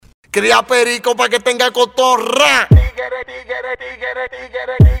Cría perico pa' que tenga cotorra.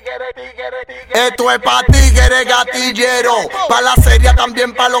 Esto es pa' tigres gatillero, pa' la seria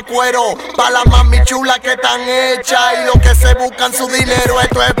también pa' los cueros, pa' las mami chulas que están hechas y los que se buscan su dinero.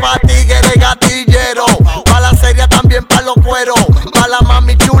 Esto es pa' tigres gatillero, pa' la seria también pa' los cueros, pa' las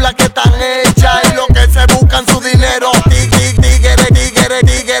mami chulas que están hechas y los que se buscan su dinero. Tigres, tigres, tigres,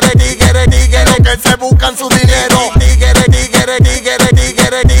 tigres, tigres, tigres, los que se buscan su dinero. Tigres, tigres, tigres,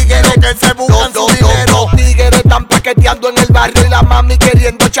 tigres, tigres, los que se buscan su dinero. Los tigres están paqueteando en el barrio y la mami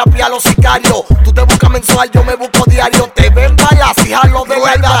queriendo chapear a los sicarios. Tú te buscas mensual, yo me busco diario. Te ven balas y jalo de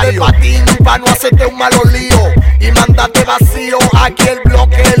verdad de patín pa' no hacerte un malo lío y mandarte vacío. Aquí el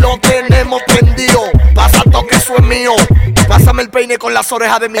bloque lo tenemos prendido. Pasa toque, eso es mío. Pásame el peine con las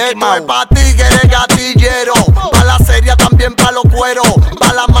orejas de Mickey Mouse. Esto es pa' tigres gatillero, pa' la seria también pa' los cueros,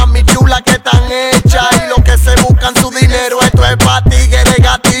 pa' las mami chulas que están hechas y los que se buscan su dinero. Esto es pa' tigres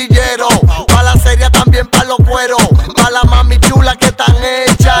gatillero, pa' la seria también pa' los cueros, pa' las mami chulas que están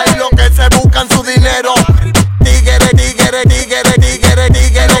hechas y los que se buscan su dinero. Tigres, tigres, tigres, tigres,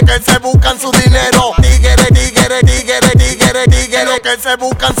 tigres, los que se buscan su dinero. Tigres, tigres, tigres, tigres, tigres, los que se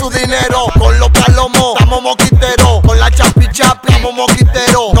buscan su dinero. Con los palomos, estamos moquiteros. Con la chapi chapi, estamos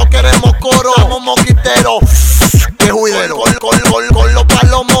moquiteros. No queremos coro, estamos moquiteros. ¡Qué juidero! Con los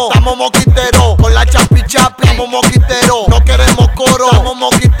palomos, estamos moquiteros. Con la chapi chapi, estamos moquiteros. No queremos coro, estamos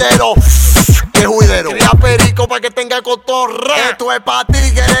moquiteros. ¡Qué juidero! Cría perico pa' que tenga cotorra. Esto es pa'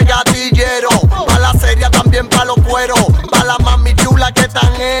 tigres gatillero, pa' la seria también pa' los cueros, pa' las mami chulas que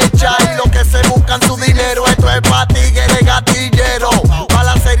están hechas y los que se buscan su dinero. Esto es pa' tigres gatillero, pa'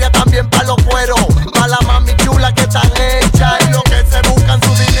 la seria también pa' los cueros, pa' las mami chulas que están hechas y los que se buscan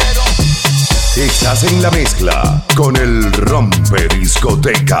su dinero. Estás en la mezcla con el rompe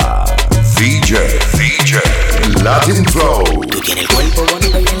discoteca. DJ LatinFlow. Tú tienes el cuerpo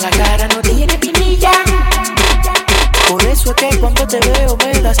bonito y en la cara no tiene pinilla. Por eso es que cuando te veo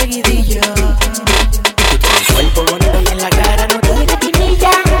me da seguidilla. Tú tienes el cuerpo bonito y en la cara no tiene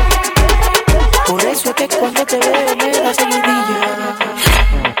pinilla. Por eso es que cuando te veo me da seguidilla.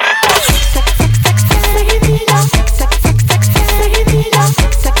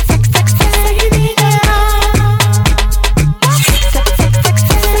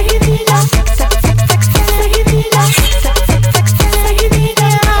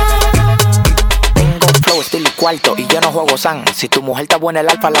 Y yo no juego san. Si tu mujer está buena el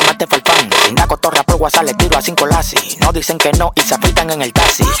alfa, la mate falpan. Sin da cotorra por WhatsApp le tiro a 5 lasis. No dicen que no y se afeitan en el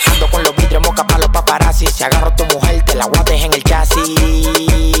taxi. Ando con los vidrios moca pa' los paparazzi. Si agarro tu mujer te la guardes en el chasis.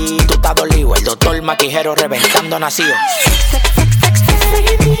 Tú estás dolido, el doctor maquijero reventando nacido.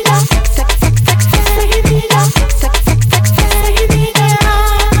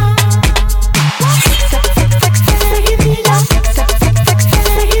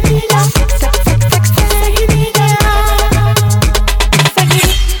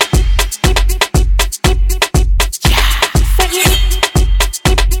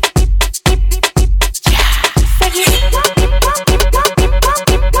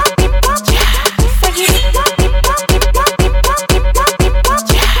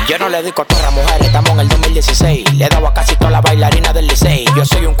 Le doy cotorra a mujeres, estamos en el 2016. Le he dado a casi todas las bailarinas del Licey. Yo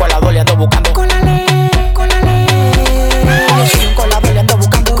soy un colador y ando buscando con la ley. Yo soy un colador y ando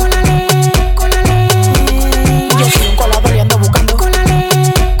buscando con la ley. Yo soy un colador y ando buscando con la ley.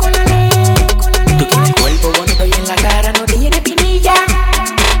 Tú tienes el cuerpo bonito y en la cara no tiene pinilla.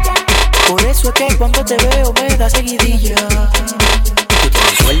 Por eso es que cuando te veo me da seguidilla. Tú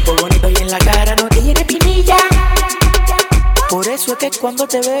tienes el cuerpo bonito y en la cara no tiene pinilla. Por eso es que cuando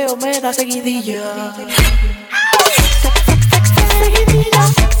te veo me da seguidilla.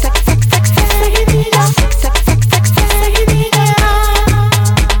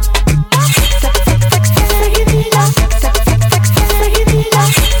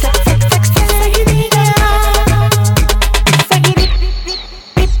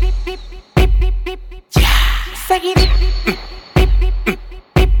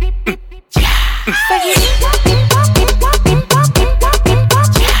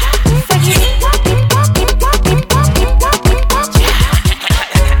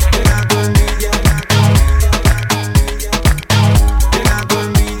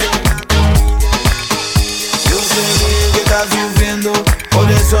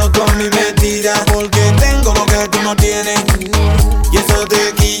 Con mi mentira, porque tengo lo que tú no tienes. Y eso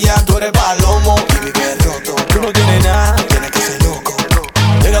te quilla, tú eres palomo y mi perro roto. Tú no tienes nada, tienes que ser loco.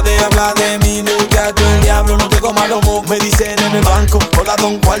 Déjate hablar de mí, muchacho, el diablo no te coma los mocos. Me dicen en el banco, hola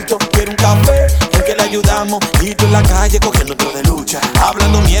don Cuarto, quiero un café, en que le ayudamos. Y tú en la calle cogiendo otro de lucha,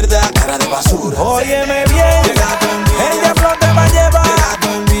 hablando mierda, cara de basura. Óyeme bien, el diablo te va a llevar.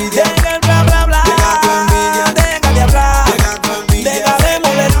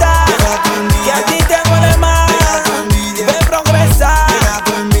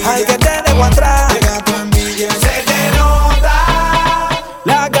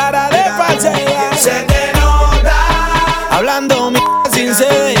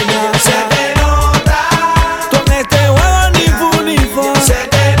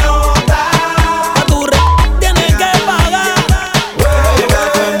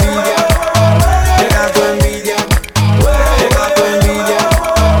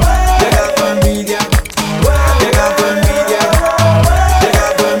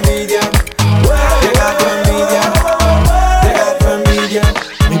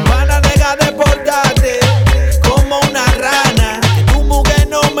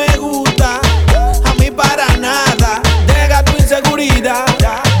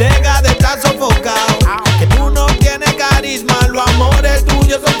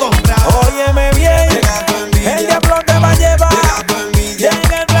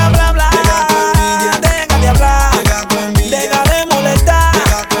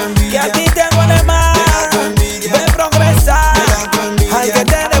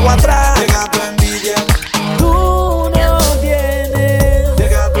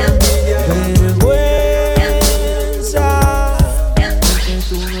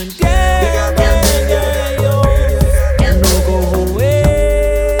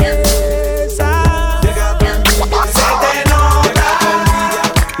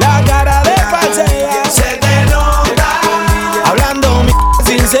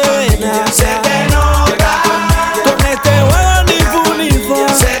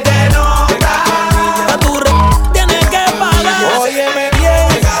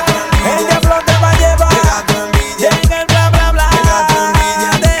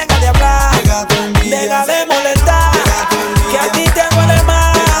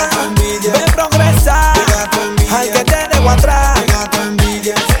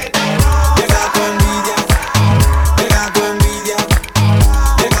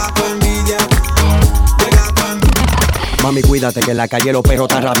 Acuérdate que en la calle los perros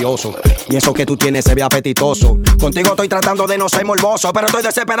están rabiosos y eso que tú tienes se ve apetitoso. Contigo estoy tratando de no ser morboso, pero estoy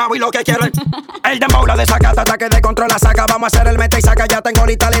desesperado y lo que quiero es el dembow, la desacata, ataque de control, la saca. Vamos a hacer el mete y saca, ya tengo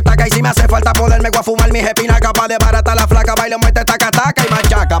ahorita la estaca. Y si me hace falta poderme voy a fumar mis espinacas pa' desbaratar la flaca. Baila, muerte, taca, taca y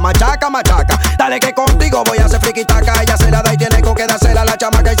machaca, machaca, machaca. Dale que contigo voy a hacer friki taca. Ella se la da y tiene con que dársela a la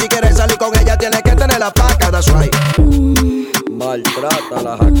chamaca. Y si quieres salir con ella tienes que tener la paca, that's right. Maltrata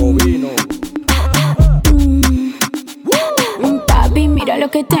la Jacobino. Papi, mira lo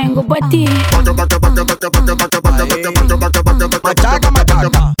que tengo para ti. Machaca,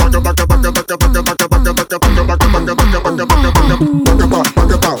 machaca.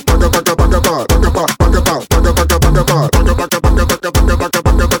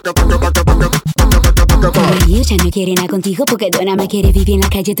 Ellos ya no quieren nada contigo porque Donna me quiere vivir en la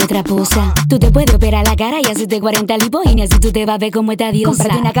calle de otra posa. Tú te puedes operar la cara y hacerte 40 lipoínas y tú te vas a ver como esta diosa.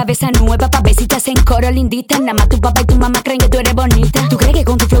 Cómprate una cabeza nueva pa' ver si te hacen coro lindita. Nada más tu papá y tu mamá creen que tú eres bonita. ¿Tú crees que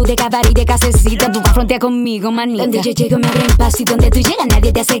con tu flow de cabaret y de casecita tú vas a frontear conmigo, manita? Donde yo llego me abren paso y donde tú llegas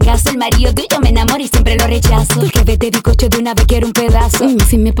nadie te hace caso. El marido tuyo me enamora y siempre lo rechazo. Porque vete bizcocho de una vez quiero un pedazo.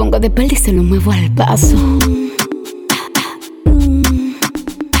 Si me pongo de espalda y se lo muevo al paso.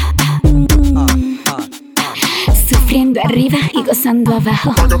 Sufriendo arriba y gozando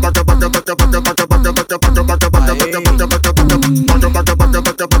abajo.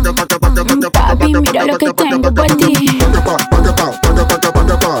 Papi, mira lo que tengo para ti.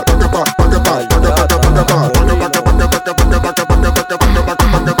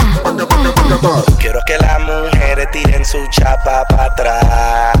 Quiero que las mujeres tiren su chapa para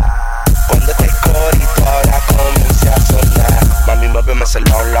atrás. Cuando este corito ahora comience a sonar. Mami, muéveme ese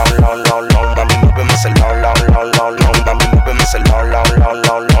long, long, long, long, long. Mami, muéveme ese long, long, long, long, long. Mami, muéveme ese long, long, long,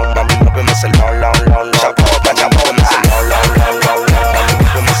 long, long. Mami, muéveme ese long, long, long, long. Chapota, chapota, ese long, long, long, long, long. Mami,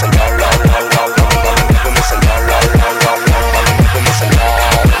 muéveme ese long, long, long, long, long. Mami, muéveme ese long, long, long, long, long. Mami, muéveme ese long.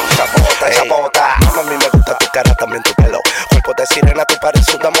 Chapota, chapota. Mami, me gusta tu cara, también tu pelo. Cuerpo de sirena, tú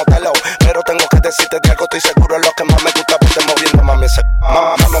pareces una modelo. Pero tengo que decirte de algo, estoy seguro lo que más me gusta verte moviendo, mami.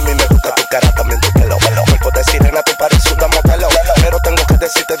 Mami, me gusta tu cara, también tu pelo. Cuerpo de sirena, tú pareces una modelo. Pero tengo que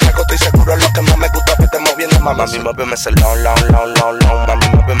decirte de algo, estoy seguro lo que más me gusta verte moviendo, mami. Mami, muéveme ese long, long, long, long, long. Mami,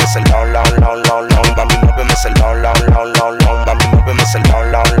 muéveme ese long, long, long, long, long. Mami, muéveme ese long, long, long, long, long. Mami, muéveme ese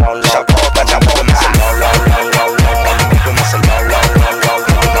long, long, long, long. Chapota, chapota, ese long, long, long, long, long. Mami, muéveme ese long, long, long, long,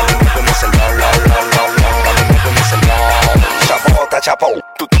 long. Mami, muéveme ese long, long, long, long, long. Mami, muéveme ese long. Chapota, chapota.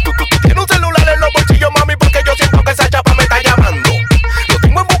 Tú tienes un celular en los bolsillos, mami, porque yo siento que esa chapa me está llamando. Lo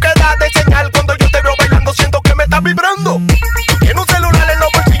tengo en búsqueda de señal cuando yo te veo bailando, siento que me está vibrando. Tú tienes un celular en los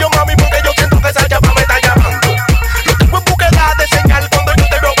bolsillos, mami, porque yo siento que esa chapa me está llamando. Lo tengo en búsqueda de señal cuando yo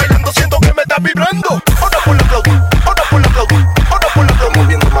te veo bailando, siento que me está vibrando. Ahora por la flow, ahora por la flow, ahora por la flow,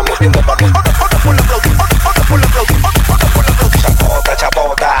 moviendo, mami, moviendo, mami. Ahora por la flow, ahora por la flow, ahora por la flow. Chapota,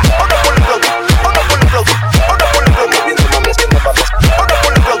 chapota. Ahora por la flow, ahora por la flow, ahora por la flow, moviendo, mami, moviendo, mami. Ahora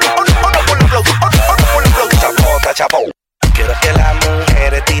por la flow, ahora por la flow, ahora por la flow. Chapota, chapota. Quiero que las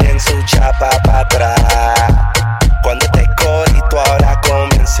mujeres tiren su chapa para atrás. Cuando este corito ahora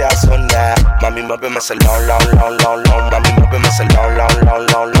comience a sonar. Mami, muéveme ese long, long, long, long, long. Mami, muéveme ese long, long, long,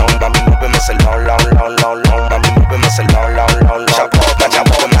 long, long. Mami, muéveme ese long, long, long, long, long. Mami, muéveme ese long, long, long, long. Chapota,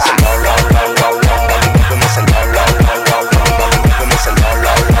 chapota, muéveme ese long, long, long, long, long. Mami, muéveme ese long, long, long, long, long. Mami, muéveme ese long,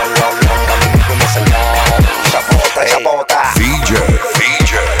 long, long, long, long. Mami, muéveme ese long. Chapota, chapota. DJ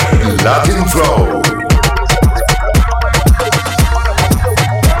LatinFlow.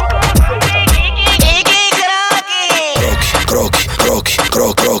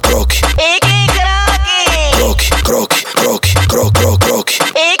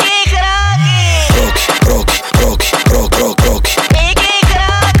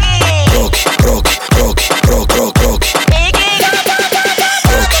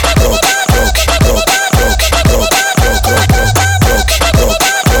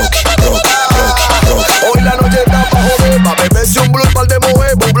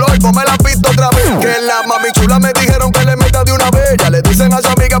 Me dijeron que le meta de una vez. Ya le dicen a su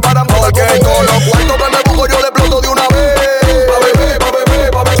amiga para mover. Porque todos los cuartos que me busco yo le exploto de una vez. Pa' beber, pa' beber,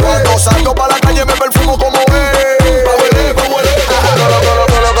 pa' beber. Cuando salgo pa' la calle me perfumo como es. Pa' beber, pa' beber.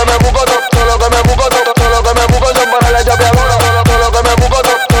 Todo lo que me busco, todo lo que me busco, todo lo que me busco son para la chapeadora. Todo lo que me busco,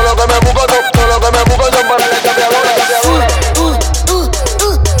 todo lo que me busco, todo lo que me busco son para la chapeadora.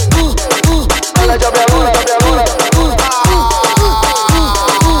 La chapeadora, chapeadora.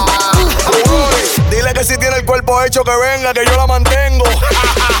 Dile que si tiene el cuerpo hecho que venga, que yo la mantengo.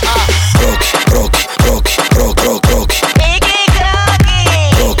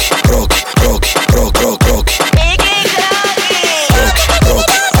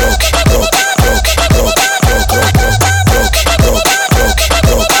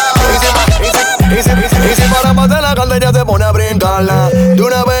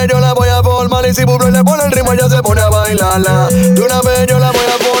 bailarla. De una vez yo la voy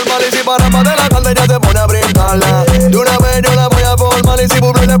a formar y si para más de la tarde ya se pone a brincarla. De una vez yo la voy a formar y si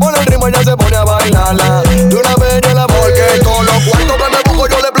Bublé le pone el ritmo ya se pone a bailarla. De una vez yo la voy porque con los cuartos que me busco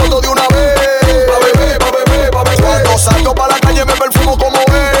yo le exploto de una vez. Pa' beber, pa' beber, pa' beber. Cuando salgo pa' la calle me perfumo como es.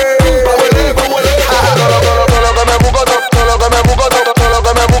 Pa' beber, pa' beber. Todo lo que me busco, todo lo que me busco, todo lo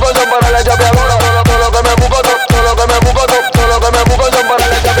que me busco son para la chapeadora. Todo lo que me busco, todo lo que me busco, todo lo que me busco son para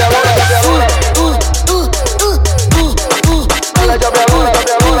la chapeadora. La chapeadora,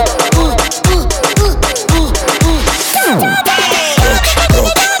 chapeadora.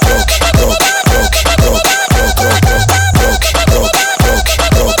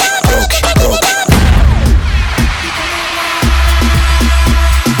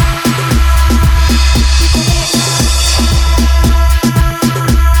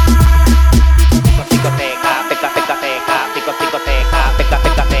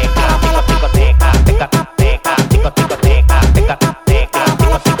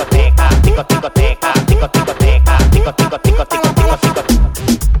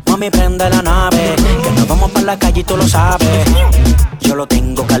 Mami, prende la nave, que nos vamos para la calle y tú lo sabes. Yo lo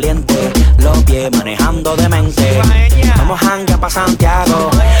tengo caliente, los pies manejando de mente. Vamos hanguear pa'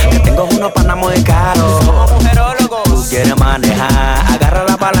 Santiago, que tengo unos panas muy caros. Tú quieres manejar, agarra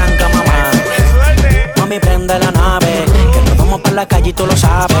la palanca, mamá. Mami, prende la nave, que nos vamos para la calle y tú lo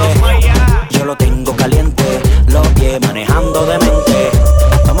sabes. Yo lo tengo caliente, los pies manejando de mente.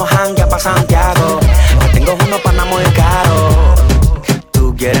 Vamos hanguear pa' Santiago, que tengo unos panas muy caros.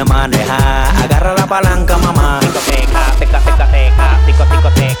 Tú quieres manejar, agarra la palanca, mamá. Ticoteca, teca, teca, teca,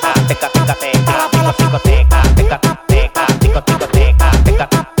 ticoteca, teca, teca, teca, ticoteca, teca, teca, ticoteca, teca,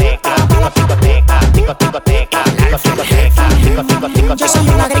 teca, ticoteca, ticoteca. Yo soy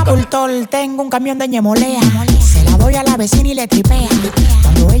un agricultor, tengo un camión de ñemolea. Se la doy a la vecina y le tripea.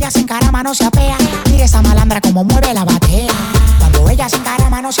 Cuando ella se encarama no se apea. Mire esa malandra como mueve la batea. Cuando ella se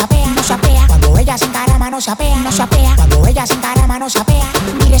encarama no se apea, no se apea. Cuando ella se encarama no se apea, no se apea. Cuando ella se encarama no se apea.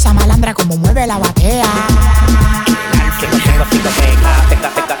 Mire esa malandra como mueve la batea.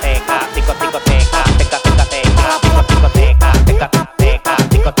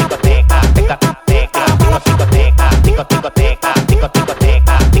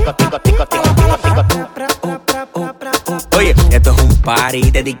 Oye, esto es un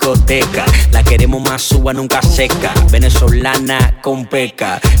party de discoteca. La queremos más suba, nunca seca. Venezolana con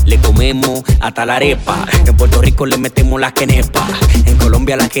peca. Le comemos hasta la arepa. En Puerto Rico le metemos las quenepas. En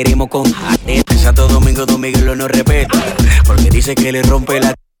Colombia la queremos con jate. En Santo Domingo, Don Miguel no respeta. Porque dice que le rompe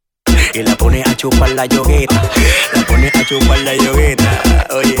la... Y la pone a chupar la yogueta. La pone a chupar la yogueta.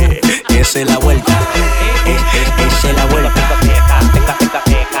 Oye, esa es la vuelta. Esa es la vuelta.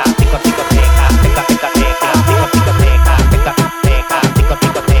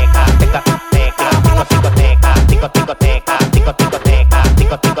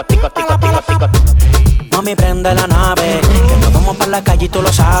 Mami, prende la nave, que nos vamos para la calle y tú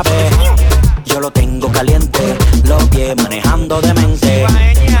lo sabes. Yo lo tengo caliente, los pies manejando de mente.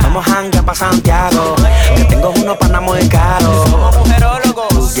 Vamos hanguear pa' Santiago, que tengo unos panas muy caros.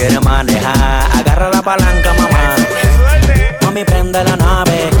 Tú quieres manejar, agarra la palanca, mamá. Mami, prende la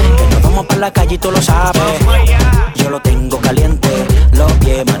nave, que nos vamos para la calle y tú lo sabes. Yo lo tengo caliente, los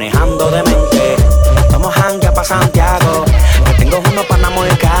pies manejando de mente. Vamos hanguear pa' Santiago, que tengo unos panas muy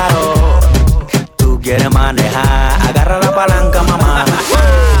caros. Tú quieres manejar, agarra la palanca, mamá.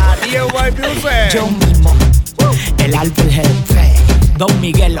 Yo mismo, el Alfa, el jefe, Don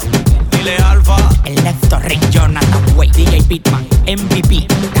Miguelo, Dile Alfa, el Néstor Rick, Jonathan Way, DJ Pitman, MVP,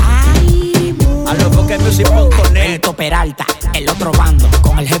 a los boquemusic.net, Alto Peralta, el otro bando,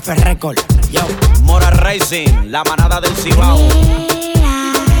 con el jefe Record, yo, Mora Racing, la manada del Cibao.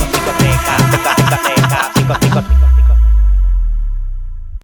 Ticoteca, teca, teca, teca, ticoteca.